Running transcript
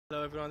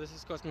Hello everyone, this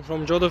is Cosmo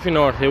from Duffy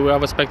North. Here we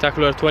have a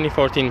spectacular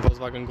 2014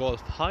 Volkswagen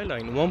Golf HL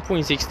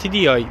 1.6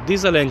 TDI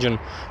diesel engine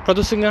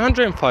producing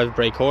 105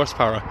 brake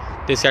horsepower.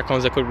 This car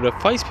comes equipped with a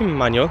 5-speed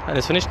manual and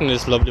is finished in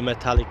this lovely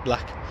metallic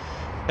black.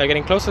 Now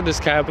getting closer to this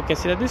car, we can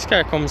see that this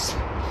car comes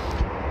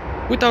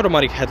with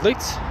automatic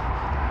headlights,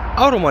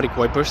 automatic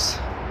wipers,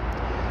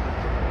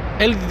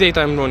 LED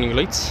daytime running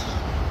lights.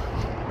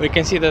 We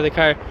can see that the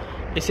car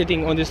is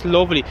sitting on this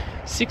lovely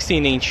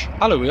 16-inch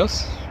alloy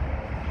wheels.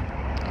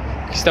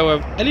 So we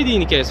have LED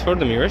indicators for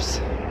the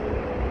mirrors.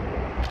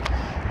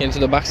 Into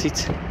the back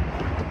seat,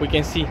 we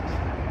can see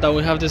that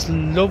we have this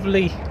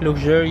lovely,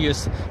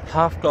 luxurious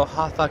half-cloth,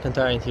 half-black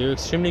entire interior.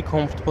 Extremely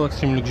comfortable,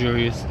 extremely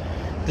luxurious.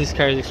 This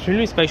car is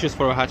extremely spacious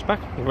for a hatchback,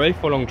 ready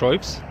for long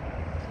drives.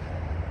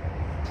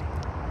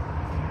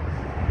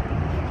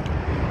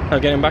 Now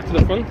getting back to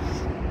the front,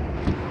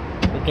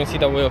 you can see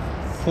that we have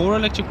 4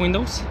 electric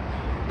windows,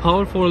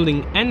 power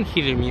folding and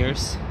heated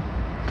mirrors.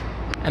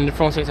 And the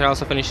front seats are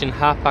also finished in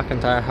half black and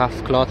half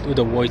cloth with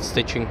a white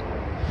stitching.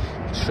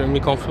 Extremely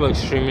comfortable,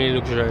 extremely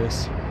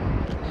luxurious.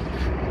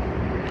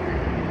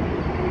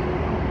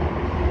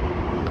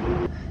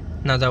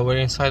 Now that we're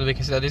inside, we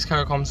can see that this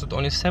car comes with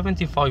only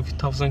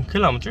 75,000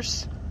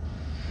 kilometers.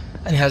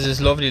 And it has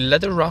this lovely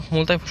leather wrap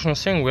multifunctional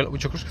steering wheel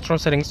with your cruise control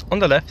settings on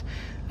the left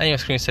and your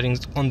screen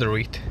settings on the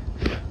right.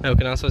 Now we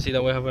can also see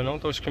that we have an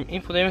auto screen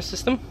infotainment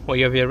system where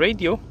you have your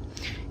radio,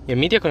 your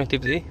media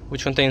connectivity,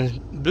 which contains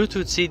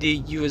Bluetooth,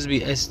 CD,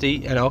 USB,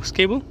 SD and aux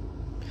cable.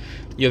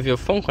 You have your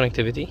phone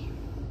connectivity.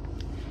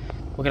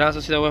 We can also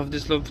see that we have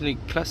this lovely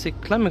classic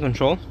climate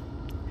control.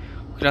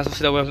 We can also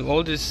see that we have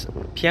all this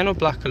piano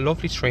black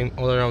lovely trim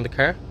all around the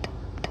car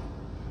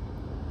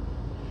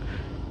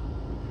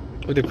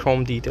with the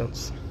chrome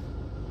details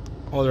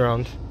all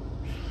around.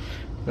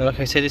 Now like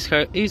I said, this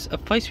car is a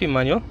 5-speed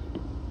manual.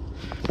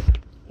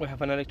 We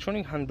have an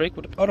electronic handbrake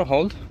with auto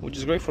hold, which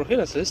is great for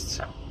hill assists,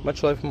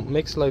 makes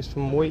life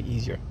way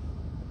easier.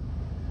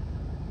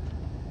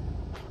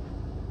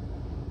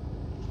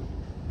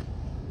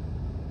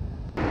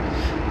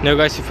 Now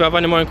guys, if you have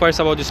any more inquiries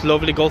about this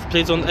lovely Golf,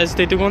 please don't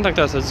hesitate to contact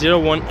us at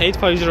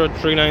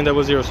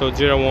 018503900, so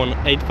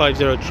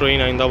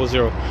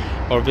 018503900,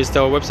 or visit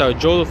our website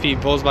Duffy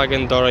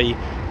Volkswagen.ie.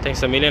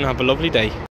 Thanks a million, have a lovely day.